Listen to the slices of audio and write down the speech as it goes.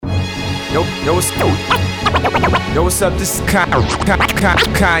what's up? This is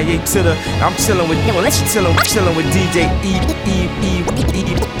Kanye to the. I'm chillin' with DJ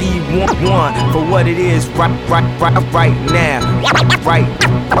E1 for what it is right now.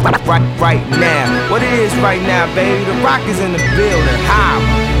 Right now. What it is right now, baby. The Rock is in the building. How?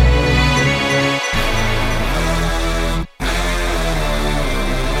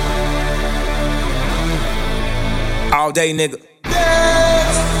 All day, nigga.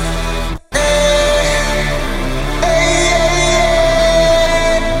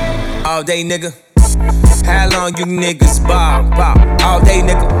 All day, nigga. How long you niggas ball? All day,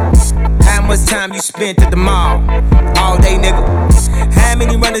 nigga. How much time you spent at the mall? All day, nigga. How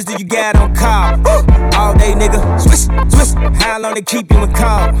many runners do you got on call? All day, nigga. Swish. How long they keep you in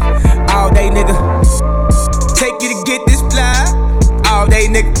call? All day, nigga. Take you to get this fly? All day,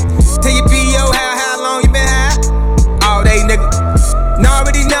 nigga. Tell your P.O. how long you been high? All day, nigga.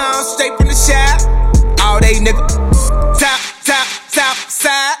 Already know, straight from the shop. All day, nigga. Top,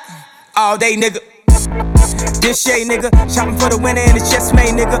 side. All day, nigga. This shade, nigga. Shopping for the winner and it's just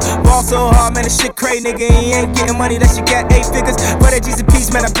made, nigga. Ball so hard, man, this shit crazy, nigga. He ain't getting money unless you got 8 figures. But that G's a piece,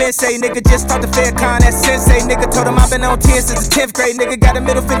 man, I been say, nigga. Just talk to Faircon, that sensei, nigga. Told him I've been on 10 since the 10th grade, nigga. Got a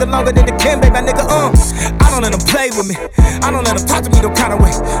middle finger longer than the Kimbe, my nigga. I don't let them play with me. I don't let them talk to me no kind of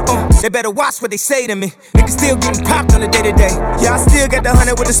way. They better watch what they say to me. Niggas still getting popped on the day to day. Yeah, I still got the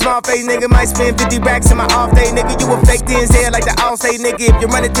 100 with a small face, nigga. Might spend 50 racks in my off day, nigga. You a fake DNZ like the all say, nigga. If you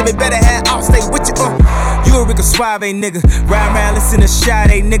run it to me, better have all stay with you. You a Rico Suave, nigga. Ride around, listen to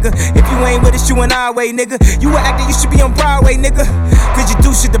Sade, nigga. If you ain't with us, you an our way, nigga. You an actor, you should be on Broadway, nigga. Cause you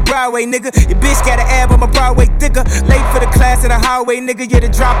do shit the Broadway, nigga. Your bitch got an ab on my Broadway thicker. Late for the class in the hallway, nigga. You're the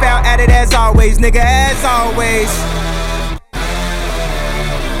dropout at it as always, nigga. As always.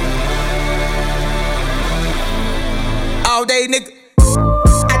 All day, nigga.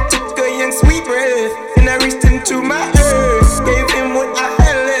 I took a young sweet breath and I reached into my earth. Gave him what I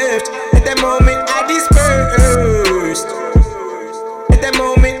had left. At that moment I dispersed. At that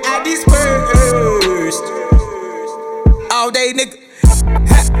moment I dispersed. All day, nigga.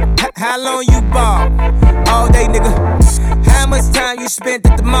 How long you ball? All day, nigga. How much time you spent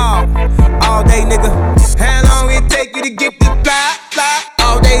at the mall? All day, nigga. How long it take you to get the fly?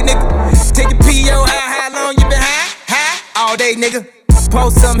 All day, nigga. Take your P.O. How long you been high? All day, nigga.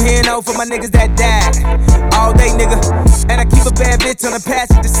 Post some here and for my niggas that died. All day, nigga. And I keep a bad bitch on the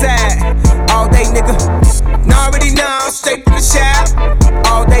passenger side. All day, nigga. Already know, straight from the shop.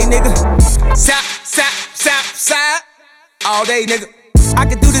 All day, nigga. Side. All day, nigga. I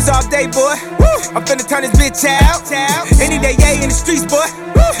can do this all day, boy. I'm finna turn this bitch out. Any day, yeah, in the streets, boy.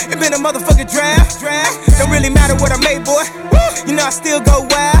 It been a motherfucking draft. Don't really matter what I made, boy. You know I still go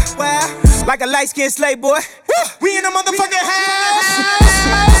wild. Like a light-skinned slave, boy. We in the motherfucking house.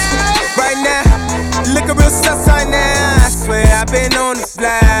 Right now, looking real sus right now. I swear I've been on the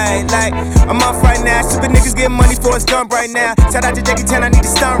flight. Like, I'm off right now. Stupid niggas getting money for a stunt right now. Shout out to Jackie Chan, I need to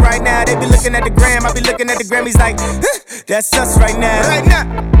stunt right now. They be looking at the gram, I be looking at the Grammys like, that's us right now. Right now,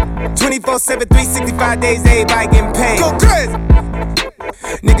 24/7, 365 days, everybody getting paid. Go crazy.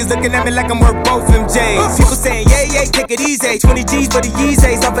 Niggas looking at me like I'm worth both MJs. People saying, yeah, take it easy. 20 G's for the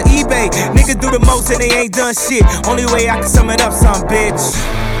Yeezys off of eBay. Niggas do the most and they ain't done shit. Only way I can sum it up, some bitch.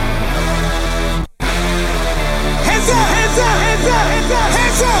 Hands up.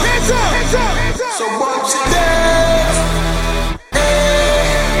 So watch it dance.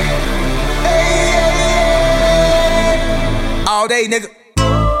 All day, nigga.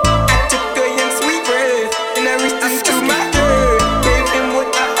 I took a young sweet breath and I reached into my earth. Gave him what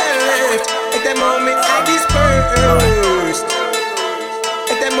I had left. At that moment I dispersed.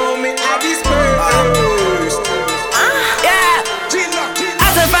 At that moment I dispersed. Yeah. I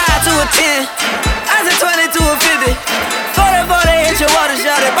said 5 to a 10. I said 20 to a 50. 40 hit your water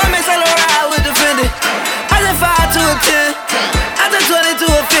shot it. Buy me Saint Laurent with the Fendi. I said 5 to a 10. I said 20 to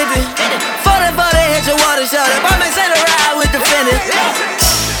a 50. 40 hit your water shot it. Buy me Saint Laurent with the Fendi.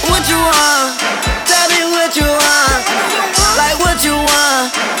 What you want? Tell me what you want. Like what you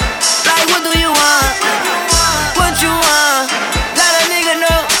want? Like what do you want? What you want? Let a nigga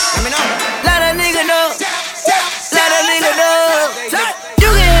know. Let a nigga know. Let a nigga know. You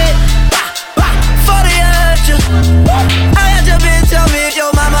get hit 40 at you. I got your bitch on me.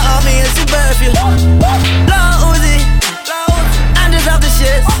 Your mama on me and she birth you. Long Uzi, I'm just off the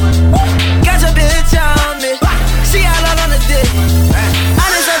shit. Got your bitch on me. She all on the dick.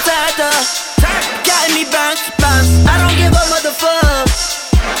 I'm just so tired up. Got me bounced.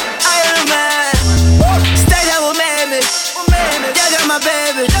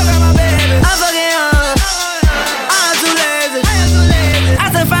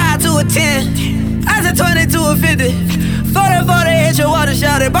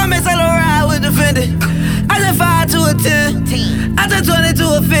 shawty. Bought me solo ride with the Fendi. I said 5 to a 10. I said 20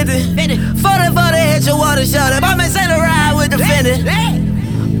 to a 50. 40 hit your water shawty. Bought me solo ride with the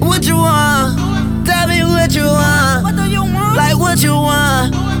Fendi. What you want? Tell me what you want. What do you want? Like what you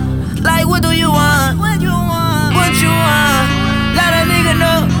want? Like what do you want? What you want? What you want? Let a nigga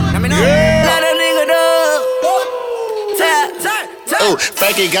know. Let a nigga know. Oh,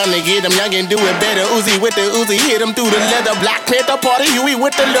 Frankie gonna get him, young and do it better. Uzi with the Uzi, hit him through the leather. Black Panther party, Huey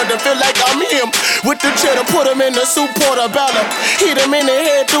with the leather. Feel like I'm him. With the cheddar, put him in the soup portobello. Hit him in the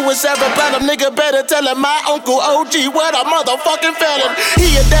head through his cerebellum. Nigga better tell him my uncle OG, what a motherfucking felon.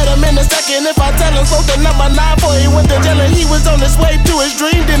 He a dead him in a second if I tell him. So the number 9 boy, he went to jail and he was on his way to his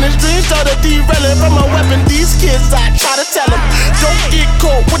dream. Then his dream started derailing from a weapon. These kids, I try to tell them, don't get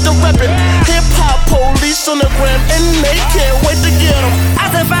caught with the weapon. Hip hop police on the gram and they can't wait to get him. I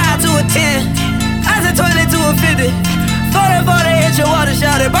said 5 to a 10. I said 20 to a 50. 40 hit your water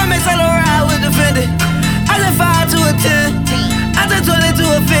shawty. Bought me solo ride with the Fendi. I said 5 to a 10. I said 20 to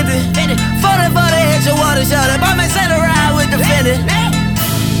a 50. 40 hit your water shawty. Bought me solo ride with the Fendi.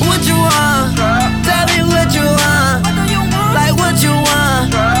 What you want? Tell me what you want. Like what you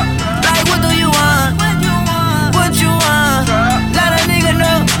want? Like what do you want? What you want? Let a nigga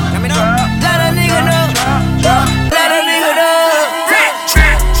know. Let a nigga know. Let a nigga know.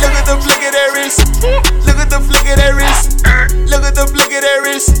 Look at the flick of that wrist. Look at the flick of that wrist. Look at the flick of that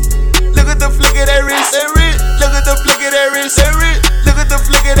wrist. Look at the flick of that wrist. Look at the flick of that wrist. Look at the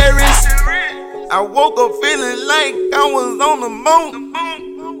flick of that wrist. I woke up feeling like I was on the moon.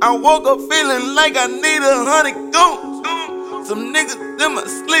 I woke up feeling like I need 100 goons. Some niggas in my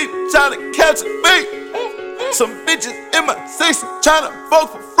sleep tryna catch a bait. Some bitches in my section tryna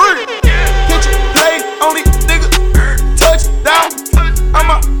fuck for free. Kitchen play on these niggas. Touchdown. I'm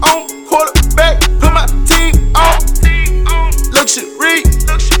my own quarterback. Put my team on. Luxury.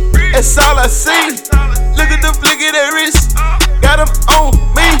 That's all I see. Look at the flick of that wrist. Got them on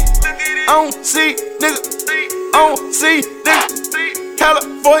me. On C, nigga. On C, nigga.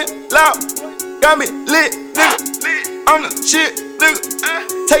 California loud. Got me lit, nigga. I'm the shit, nigga.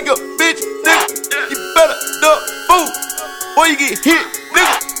 Take a bitch, nigga. You better duck food or you get hit,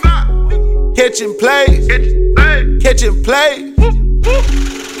 nigga. Catching plays. Catching plays.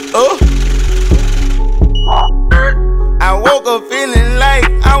 I woke up feeling like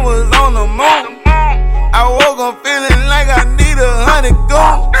I was on the moon. I woke up feeling like I need 100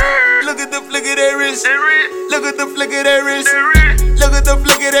 goons. Look at the flick of that wrist. Look at the flick of that wrist. Look at the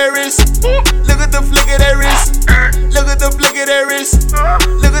flick of that wrist. Look at the flick of that wrist. Look at the flick of that wrist.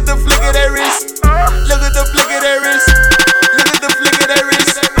 Look at the flick of that wrist. Look at the flick of that wrist. Look at the flick of that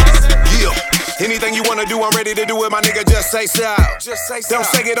wrist. Yeah. Anything you wanna do, I'm ready to do it, my nigga, just say so. Don't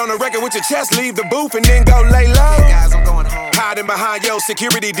say it on the record with your chest, leave the booth and then go lay low. Hey guys, I'm going home. Hiding behind your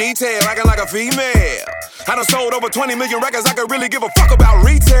security detail, acting like a female. I done sold over 20 million records, I could really give a fuck about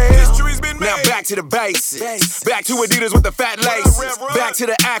retail. History's been made. Now back to the basics. Back to Adidas with the fat laces. Back to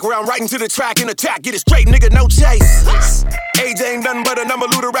the act where I'm writing to the track in attack. Get it straight, nigga, no chases. Age ain't nothing but a number,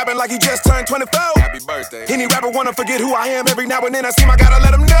 Luda rapping like he just turned 24. Happy birthday. Any rapper wanna forget who I am every now and then. I seem I gotta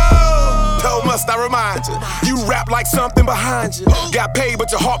let him know. So must I remind you, you rap like something behind you. Got paid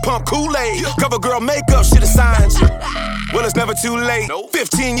but your heart pump Kool-Aid. Cover girl makeup should've signed you. Well, it's never too late.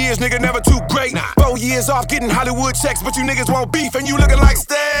 15 years, nigga, never too great. 4 years off getting Hollywood checks, but you niggas want beef and you looking like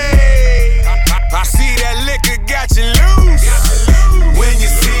steak. I see that liquor got you loose. When you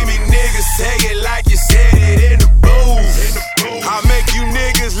see me, niggas, say it like you said it in the booth. I make you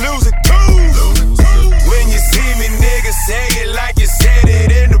niggas lose it too. When you see me, niggas, say it like you said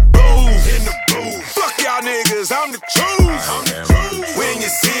it in the booth. Fuck y'all niggas, I'm the truth. When you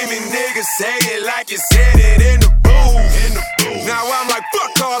see me, niggas, say it like you said it in the booth. Now I'm like,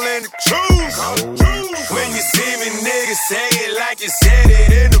 fuck calling the truth. When you see me, niggas, say it like you said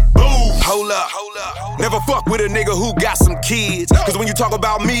it in the booth. Hold up. Never fuck with a nigga who got some kids. Cause when you talk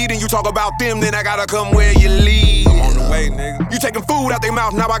about me, then you talk about them, then I gotta come where you live. I'm on the way, nigga. You taking food out their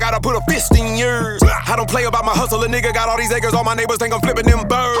mouth, now I gotta put a fist in yours. I don't play about my hustle, a nigga got all these acres, all my neighbors think I'm flipping them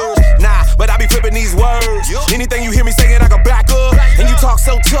birds. Nah, but I be flipping these words. Anything you hear me saying, I can back up. And you talk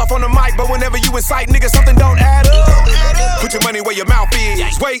so tough on the mic, but whenever you incite, nigga, something don't add up. Put your money where your mouth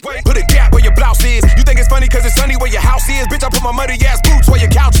is. Wait, put a gap where your blouse is. You think it's funny cause it's sunny where your house is? Bitch, I put my muddy ass boots where your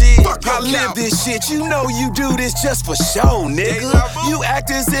couch is. I live this shit, you know you do this just for show, nigga. You act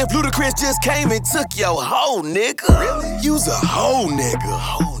as if Ludacris just came and took your hoe, nigga. You's a hoe, nigga.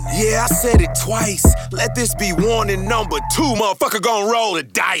 Yeah, I said it twice. Let this be warning number 2, motherfucker gon' roll the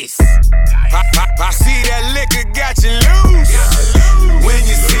dice. I see that liquor got you loose. When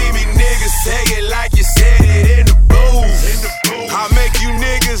you see me, niggas, say it like you said it in the booth. I make you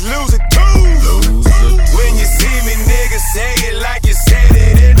niggas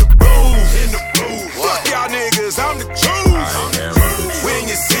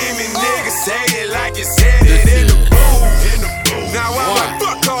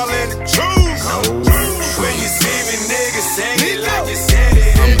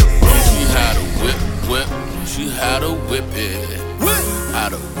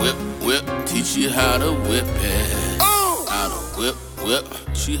to whip, teach you how to whip it. How to whip,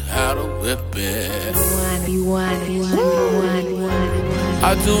 teach you how to whip it.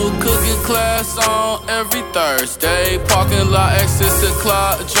 I do a cooking class on every Thursday. Parking lot access to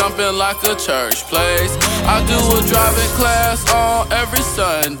clock, jumping like a church place. I do a driving class on every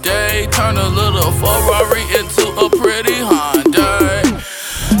Sunday. Turn a little Ferrari into a pretty Hyundai.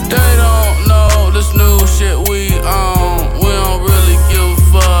 They don't know this new shit we own. We don't really give a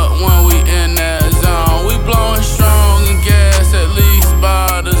fuck when we in that zone. We blowing strong and gas at least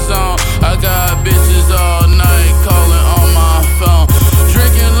by the zone. I got bitches all night calling on my phone.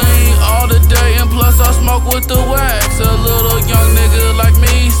 Drinking lean all the day and plus I smoke with the wax. A little young nigga like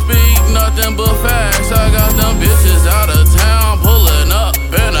me speak nothing but facts. I got them bitches out of town pulling up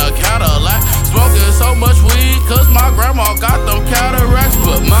in a Cadillac. Smoking so much weed cause my grandma got them cataracts.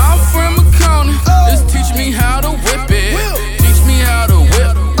 But my friend Makonnen is teach me how to whip it. Teach me how to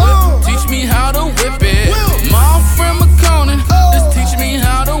whip. Teach me how to whip it. My friend Makonnen is teach me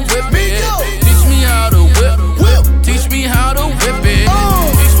how to whip it. Teach me how to whip. Teach me how to whip it.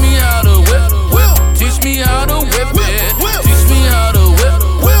 Teach me how to whip. Teach me how to whip it. Teach me how to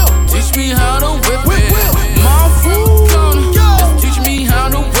whip. Teach me how to whip it. My friend Makonnen is teach me how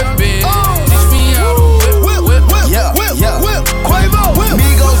to whip it. Teach me how to whip.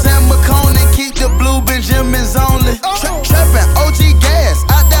 Migos and Makonnen keep the blue Benjamins only. Trappin' OG gas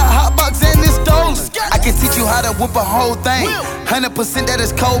out that hot box and it's stolen. I can teach you how to whip a whole thing. 100% that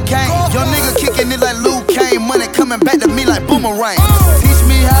is cocaine. Your nigga kicking it like Luke Kane. Money coming back to me like boomerang. Teach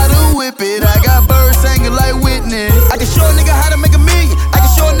me how to whip it. I got birds singing like Whitney. I can show a nigga how to make $1 million. I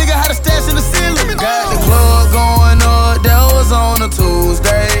can show a nigga how to stash in the ceiling. Got the club going up. That was on a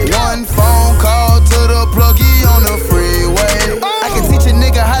Tuesday. One phone call to the pluggy on the freeway. I can teach a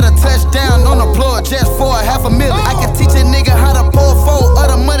nigga how to touch down on the floor just for $500,000. I can teach a nigga how to pour 4 of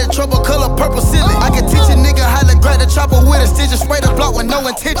the money trouble color purple ceiling. I can teach a nigga how to grab the chopper with a stitch and spray the block with no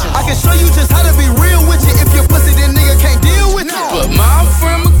intention. I can show you just how to be real with you. If your pussy then nigga can't deal with you. But my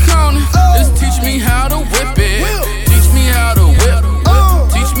friend Makonnen is teach me how to whip it. Teach me how to whip.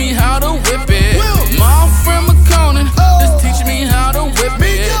 Teach me how to whip it. My friend Makonnen is teach me how to whip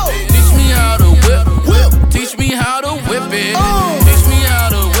it. Teach me how to whip. Teach me how to whip it. Teach me how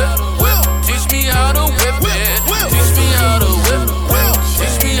to whip. Teach me how to whip it. Teach me how to whip.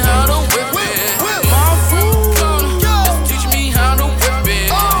 Teach me how to whip it. My friend Makonnen teach me how to whip it.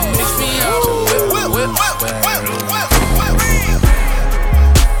 Teach me how to whip.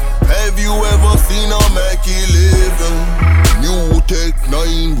 Have you ever seen a Mackie living? New Tech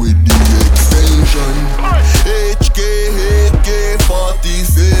 9 with the extension. HK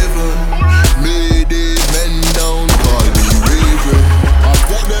 47. Made it men down, call me Raven. I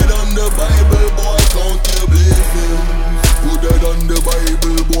put that on the Bible, boy, count your blessings. Put that on the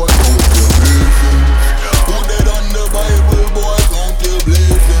Bible, boy, count your blessings. Put that on the Bible, boy, count your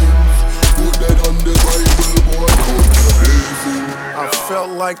blessings. Put that on the Bible, boy, count your blessings. I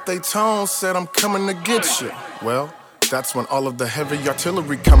felt like they tone said I'm coming to get you. Well, that's when all of the heavy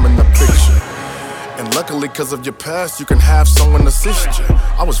artillery come in the picture. And luckily, cause of your past, you can have someone assist you.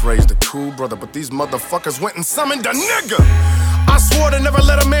 I was raised a cool brother, but these motherfuckers went and summoned a nigga. I swore to never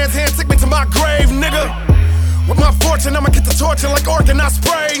let a man's hand take me to my grave, nigga. With my fortune, I'ma get the torture like organized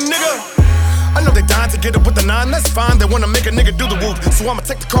spray, nigga. I know they dying to get it with the 9, that's fine. They wanna make a nigga do the whoop. So I'ma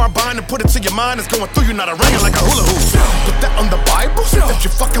take the carbine and put it to your mind. It's going through you, not a ringing like a hula hoop. Put that on the Bible. If you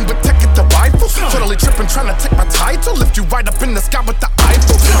fucking with tech, get the rifle. Totally tripping, trying to take my title. Lift you right up in the sky with the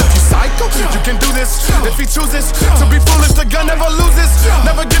Eiffel. If you psycho, you can do this. If he chooses to be foolish, the gun never loses.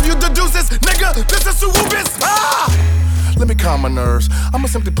 Never give you the deuces. Nigga, this is Suwubis. Let me calm my nerves. I'ma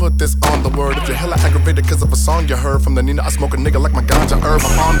simply put this on the word. If you're hella aggravated cause of a song you heard from the Nina, I smoke a nigga like my ganja herb.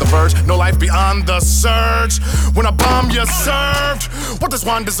 I'm on the verge, no life beyond the surge. When I bomb, you served. What does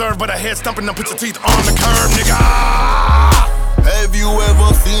one deserve but a head stumping and put your teeth on the curb, nigga? Have you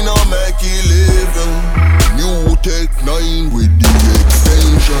ever seen a Mackie living? New Tech 9 with the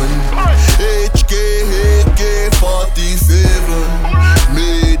extension. HK 47.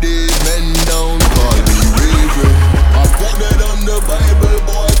 Made it men down, call me Raven. I put that on the Bible,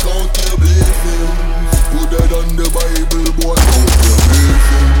 boy, count your blessings. Put that on the Bible, boy, count your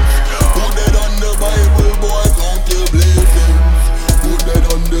blessings. Put that on the Bible, boy, count your blessings. Put that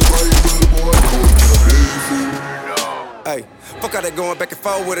on the Bible, boy, count your blessings. Hey, fuck all that going back and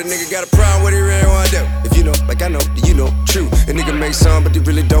forth with a nigga got a problem, what he really wanna do? If you you know, like I know, you know, true. A nigga make some, but they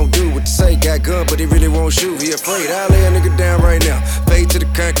really don't do what they say. Got gun, but they really won't shoot. He afraid, I'll lay a nigga down right now. Fade to the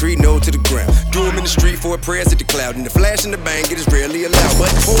concrete, no to the ground. Do him in the street for a prayers at the cloud. And the flash and the bang, it is rarely allowed.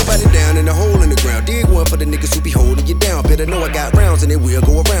 But whole body down in a hole in the ground. Dig one for the niggas who be holding you down. Better know I got rounds and it will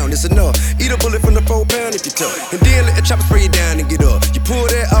go around. It's enough. Eat a bullet from the 4 pound if you tough. And then let the chopper spray you down and get up. You pull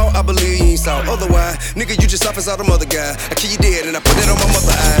that out, I believe you ain't soft. Otherwise, nigga, you just soft as all them other guys. I kill you dead and I put that on my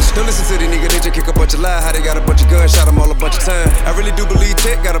mother eyes. Don't listen to the nigga, they just kick a bunch of lies. How they got a bunch of guns, shot them all a bunch of times. I really do believe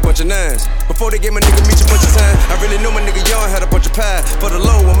Tech got a bunch of nines. Before they gave my nigga Meech a bunch of time, I really know my nigga Young had a bunch of pie. For the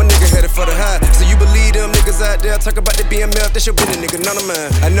low, I'm a nigga headed for the high. So you believe them niggas out there talk about the BMF, that should be the nigga, none of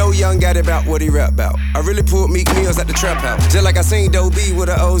mine. I know Young got it about what he rap about. I really pulled Meek Mills at the trap house. Just like I seen Doe B with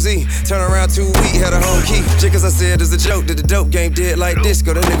a OZ. Turn around 2 weeks, had a home key. Just cause I said it's a joke that the dope game did like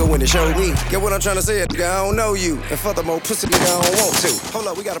disco. That nigga when it showed me. Get what I'm trying to say, nigga, I don't know you. And furthermore, pussy nigga, I don't want to. Hold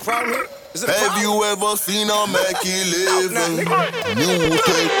up, we got a problem here? Is it a Have you ever seen a Mac 11? New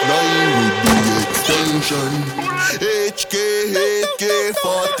Tech 9 with the extension. HK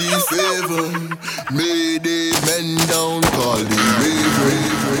 47. Made a man down, call the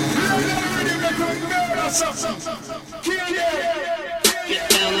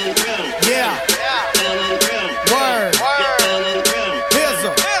Yeah. Word. Here's a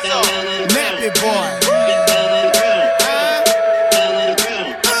nappy boy.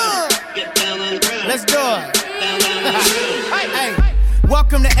 Let's do it. Hey,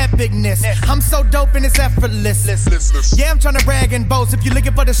 welcome to epicness. I'm so dope and it's effortless. Yeah, I'm tryna brag and boast. If you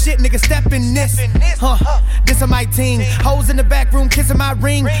looking for the shit, nigga, step in this. This is my team. Hoes in the back room, kissing my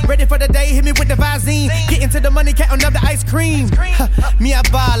ring. Ready for the day, hit me with the Visine. Get into the money, counting up the ice cream. Me a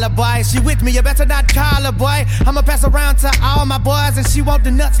baller, boy. She with me, you better not call her, boy. I'ma pass around to all my boys, and she want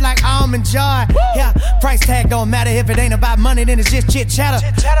the nuts like almond joy. Yeah, price tag don't matter if it ain't about money, then it's just chit chatter.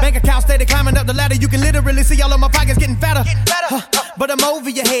 Bank account steady climbing up the ladder. You can literally see all of my pockets getting fatter. But I'm over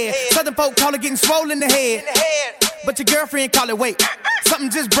your head. Southern folk call it getting swollen in the head. But your girlfriend call it wait.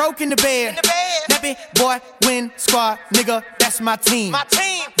 Something just broke in the bed. Nappy boy, win, squad, nigga, that's my team.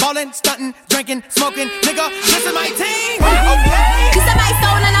 Ballin', stuntin', drinking, smoking, nigga, this is my team. This is my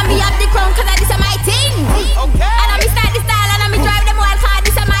sound and I be up the crown cause this is my team. And I be style the style and I be drive them wild card,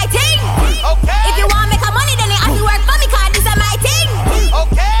 this is my team. If you want make a money then you have to work for me cause this is my team.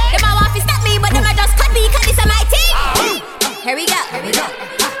 Them a want to stop me but them a just cut me cause this is my team. Here we go. Here we go.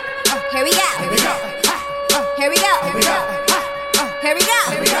 Here we go. Here we go. Here we go. Here we go.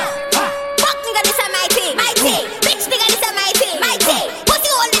 Here we go. Fuck nigga, this is my team. My team. Bitch nigga, this is my team. My team. Pussy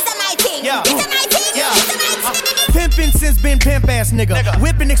hole, this is my team. This is my team. This is my team. Pimpin' since been pimp ass nigga.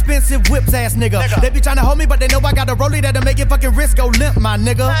 Whippin' expensive whips ass nigga. They be tryna hold me, but they know I got a rollie that'll make your fucking wrist go limp, my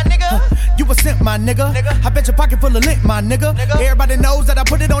nigga. You a simp, my nigga. I bet your pocket full of lint, my nigga. Everybody knows that I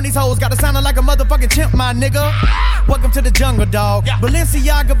put it on these hoes. Gotta sound like a motherfucking chimp, my nigga. Welcome to the jungle, dog.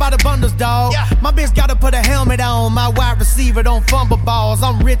 Balenciaga by the bundles, dog. My bitch gotta put a helmet on. My wide receiver don't fumble balls.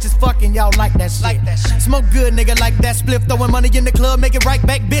 I'm rich as fucking, y'all like that shit. Smoke good, nigga, like that spliff. Throwing money in the club, make it right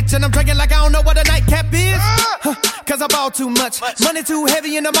back, bitch. And I'm drinking like I don't know what a nightcap is. Cause I ball too much. Money too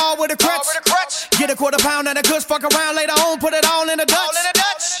heavy in the mall with a crutch. Get a quarter pound and a kush, fuck around later on, put it all in a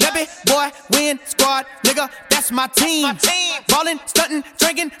Dutch. Nappy boy, win, squad, nigga, that's my team. Ballin', stuntin',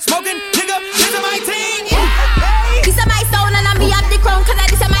 drinking, smoking, nigga, this is my team. This is my sound and I be up the crown cause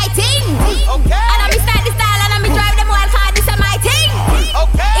this is my team. And I be style the style and I be drive them wild card, this is my team.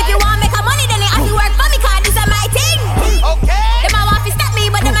 If you want make a money then you have to work for me cause this is my team. Them a want to stop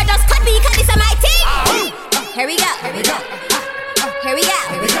me but them a just cut me cause this is my team. Here we go. Here we go. Here we go.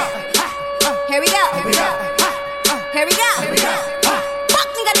 Here we go. Here we go. Here we go. Here we go. Here we go. Fuck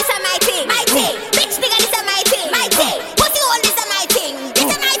nigga, this is my team. My team. Bitch nigga, this is my team. My team. Pussy hole, this is my team. This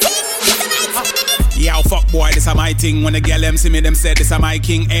is my team. This is my team. Yo, fuck boy, this is my thing. When the girl them see me, them said this is my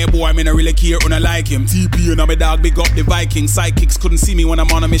king. Hey boy, me no really care when I like him. TP and I'm a dog, big up the Viking. Sidekicks couldn't see me when I'm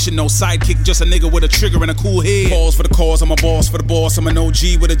on a mission. No sidekick, just a nigga with a trigger and a cool head. Pause for the cause, I'm a boss for the boss. I'm an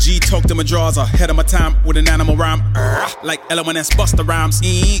OG with a G, talk to my draws. Ahead of my time with an animal rhyme. Like LMNS, Busta Rhymes.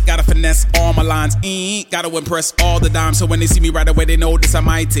 Gotta finesse all my lines. Gotta impress all the dimes. So when they see me right away, they know this is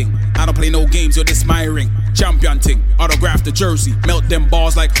my thing. I don't play no games, yo, this my ring. Champion thing, autograph the jersey. Melt them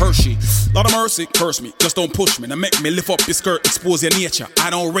balls like Hershey. Lot of mercy, curse me, just don't push me. Now make me lift up your skirt, expose your nature. I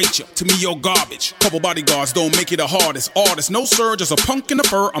don't rate you, to me you're garbage. Couple bodyguards don't make you the hardest artist. No sir, just a punk in the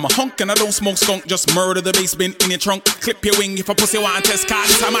fur. I'm a hunk and I don't smoke skunk. Just murder the basement in your trunk. Clip your wing if a pussy want test card.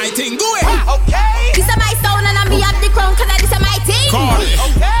 This is my thing, go ahead. This is my sound and I be up the crown cause this is my team.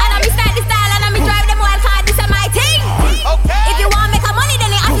 And I be style the style and I be drive them wild card. This is my team. If you want make a money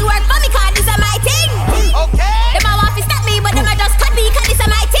then you have to work for me cause this is my team. Them a want to stop me but them a just cut me cause this is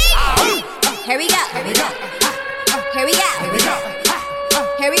my team. Here we go. Here we go.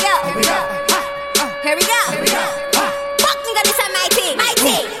 Here we go. Fuck nigga, this is my thing. My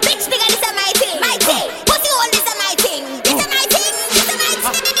thing. Bitch nigga, this is my thing. My thing. Pussy hole, this is my thing. This is my thing. This is my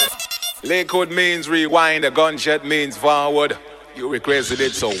thing. Lakewood means rewind. A gunshot means forward. You requested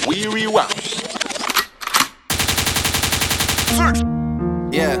it, so we rewind.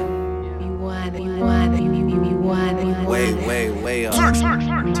 Yeah. Way up.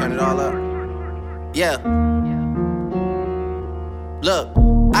 Turn it all up. Yeah. Look,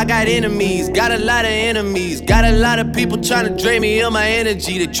 I got enemies, got a lot of enemies. Got a lot of people trying to drain me of my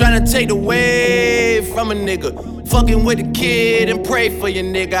energy. They trying to take away from a nigga. Fucking with a kid and pray for your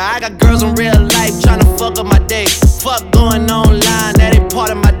nigga. I got girls in real life trying to fuck up my day. Fuck going online, that ain't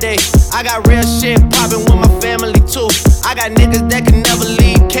part of my day. I got real shit poppin' with my family too. I got niggas that can never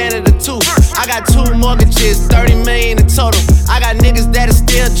leave Canada too. I got 2 mortgages, 30 million in total. I got niggas that'll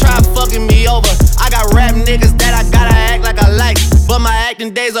still try fucking me over. I got rap niggas that I gotta act like I like, but my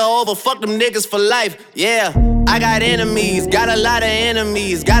acting days are over. Fuck them niggas for life. Yeah, I got enemies, got a lot of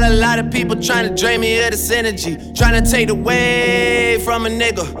enemies. Got a lot of people trying to drain me of this energy. Trying to take away from a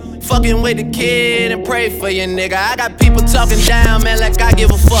nigga. Fucking with the kid and pray for your nigga. I got people talking down, man, like I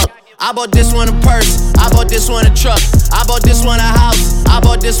give a fuck. I bought this one a purse, I bought this one a truck, I bought this one a house, I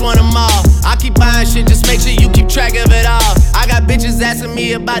bought this one a mall. I keep buying shit, just make sure you keep track of it all. I got bitches asking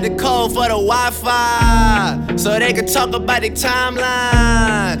me about the code for the Wi-Fi, so they can talk about their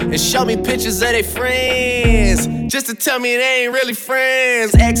timeline and show me pictures of their friends, just to tell me they ain't really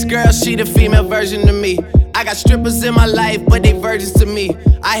friends. Ex-girl, she the female version of me. I got strippers in my life, but they virgins to me.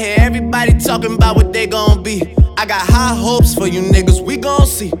 I hear everybody talking about what they gon' be. I got high hopes for you niggas, we gon'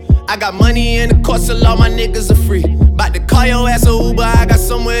 see. I got money in the court, so all my niggas are free. Bout to call your ass a Uber, I got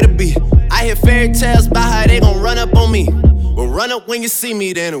somewhere to be. I hear fairy tales about how they gon' run up on me. Well, run up when you see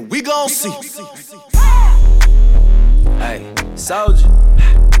me, then we gon' see. Hey, Soulja.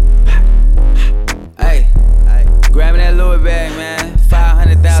 Hey, grabbing that Louis bag, man.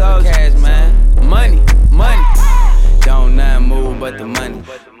 500,000 cash, man. Money. Don't nothing move but the money.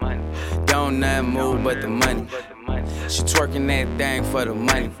 Don't nothing move but the money. She twerking that thing for the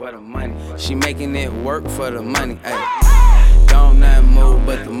money. She making it work for the money. Ay. Don't nothing move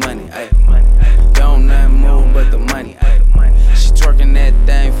but the money. Ay. Don't nothing move but the money. Ay. She twerking that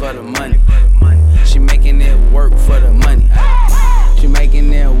thing for the money. She making it work for the money. Ay. She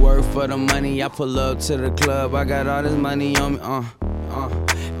making it work for the money. I pull up to the club, I got all this money on me.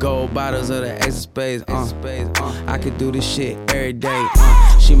 Gold bottles of the Ace of Spades, I could do this shit every day,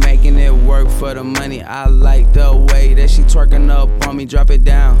 She making it work for the money. I like the way that she twerking up on me, drop it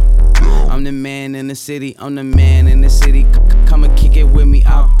down. I'm the man in the city, I'm the man in the city. Come and kick it with me,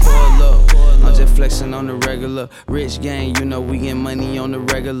 I'll pull up. I'm just flexing on the regular. Rich gang, you know we get money on the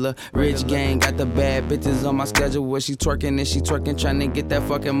regular. Rich gang, got the bad bitches on my schedule. Where she twerking and she twerking, tryna get that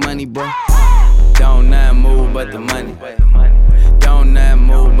fucking money, bro. Don't nothing move but the money. Don't nothing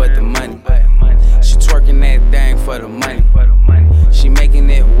move but the money. She twerking that thing for the money. She making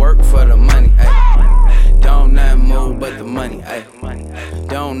it work for the money. Ay. Don't nothing move but the money. Ay.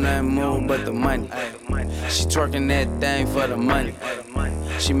 Don't nothing move but the money. She twerking that thing for the money.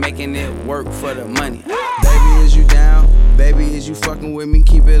 She making it work for the money. Baby, is you down? Baby, is you fucking with me?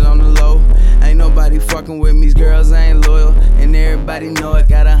 Keep it on the low. Ain't nobody fucking with me. These girls ain't loyal, and everybody know it.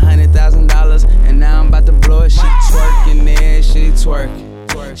 Got $100,000, and now I'm about to blow it. She twerking it, she twerking.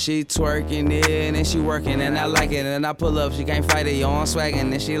 She twerking it, and she working, and I like it. And I pull up, she can't fight it. Yo, I'm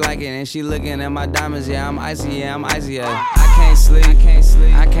swagging, and she like it, and she looking at my diamonds. Yeah, I'm icy, yeah, I'm icy. Yeah. I can't sleep,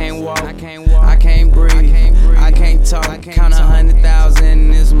 I can't walk, I can't breathe, I can't talk. Count 100,000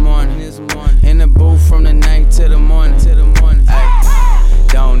 this morning. In the booth from the night to the morning. Ay.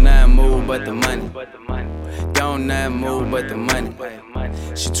 Don't nothing move but the money. Don't nothing move but the money.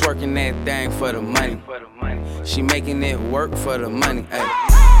 She twerking that thing for the money. She making it work for the money.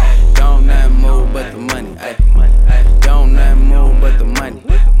 Ay. Don't nothing move but the money. Ay. Don't nothing move but the money.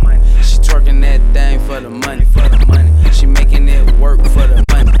 She twerking that thing for the money. She making it work for the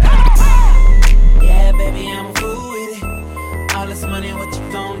money. Yeah, baby, I'm a fool with it. All this money, what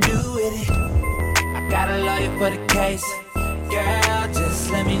you gon' do with it? I got a lawyer for the case. Girl,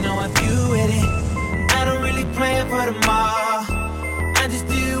 just let me know if you with it. I don't really plan for tomorrow. I just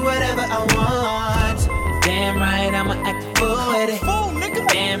do whatever I want. Damn right, I'ma act a fool with it.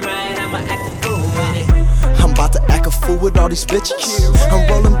 Damn right, I'ma act a fool with it. I'm about to act a fool with all these bitches. I'm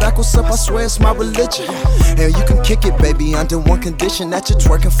rolling backwards up, I swear it's my religion. And you can kick it, baby, under one condition, that you're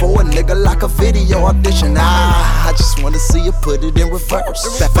twerking for a nigga like a video audition. I just wanna see you put it in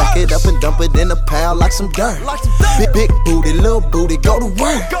reverse. Back it up and dump it in a pile like some dirt. Big booty, little booty, go to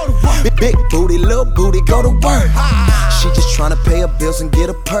work. Big booty, little booty, go to work. She just tryna pay her bills and get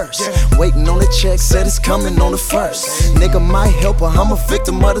a purse. Waiting on the check, said it's coming on the first. Nigga might help her, I'm a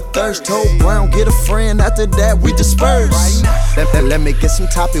victim of the thirst. Told Brown, get a friend, after that we disperse. Let me get some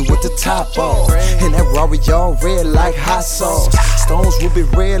topping with the top off. And that Rari all red like hot sauce. Stones will be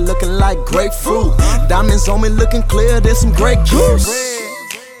red looking like grapefruit. Diamonds on me looking clear, there's some great juice.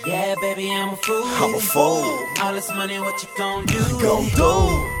 Yeah, baby, I'm a fool. I'm a fool. All this money, what you gon' do?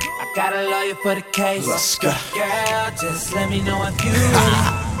 I got a lawyer for the case. Let's go. Girl, just let me know if you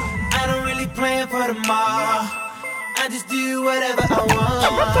I don't really plan for tomorrow. I just do whatever I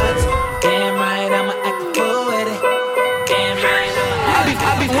want. Damn right, I'ma act a fool with it. Damn right,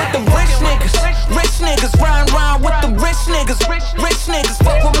 I be with the rich niggas. Rich niggas, round with the rich niggas. Rich niggas,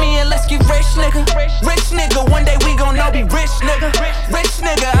 fuck with me and let's get rich, nigga. Rich nigga, one day we gon' know be rich, nigga. Rich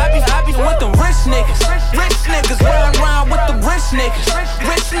nigga, I be with the rich niggas. Rich niggas, round with the rich niggas.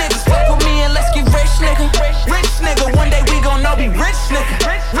 Rich niggas, fuck with me and let's get rich, nigga. Rich nigga, one day we gon' know be rich, nigga.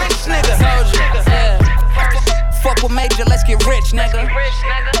 Rich nigga, Soulja, yeah. Fuck with Maejor, let's get rich, nigga.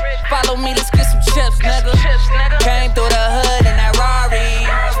 Follow me, let's get some chips, nigga. Came through the hood in that Rari.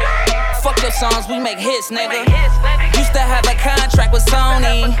 Fuck your songs, we make hits, nigga. Used to have a contract with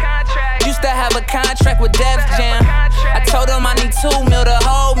Sony. Used to have a contract with Def Jam. I told them I need 2 mil to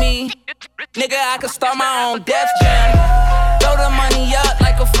hold me. Nigga, I could start my own Def Jam. Throw the money up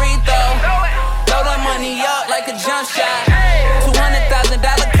like a free throw. Throw the money up like a jump shot.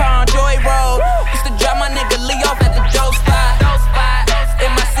 $200,000 car on Joy Road. Used to drop my nigga Lee off at the dope spot. In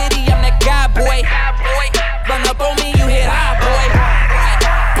my city, I'm that guy, boy. Run up on me, you hit high, boy.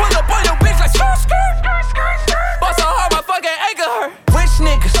 Pull up on your bitch like skirt. Bust so hard, my fucking ankle hurt. Rich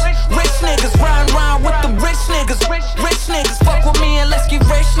niggas, round with the rich niggas. Rich niggas, fuck with me and let's get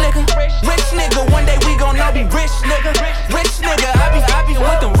rich, nigga. Rich nigga, one day we gon' know be rich, nigga. Rich nigga, I be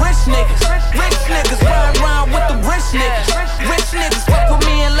with the rich niggas. Rich niggas, round with the rich niggas. Rich niggas, fuck with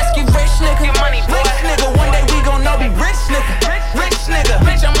me and let's get rich, nigga. Rich nigga, one day we gon' know be rich, nigga. Rich nigga,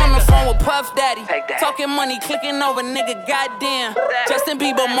 bitch, I'm on the phone with Puff Daddy. Talking money, clicking over, nigga, goddamn. Justin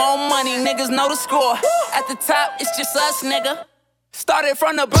Bieber, more money, niggas know the score. At the top, it's just us, nigga. Started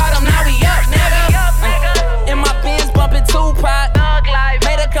from the bottom, now we up, nigga. In my Benz, bumping Tupac.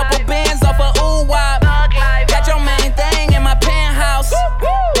 Made a couple bands off of Ooh Wop.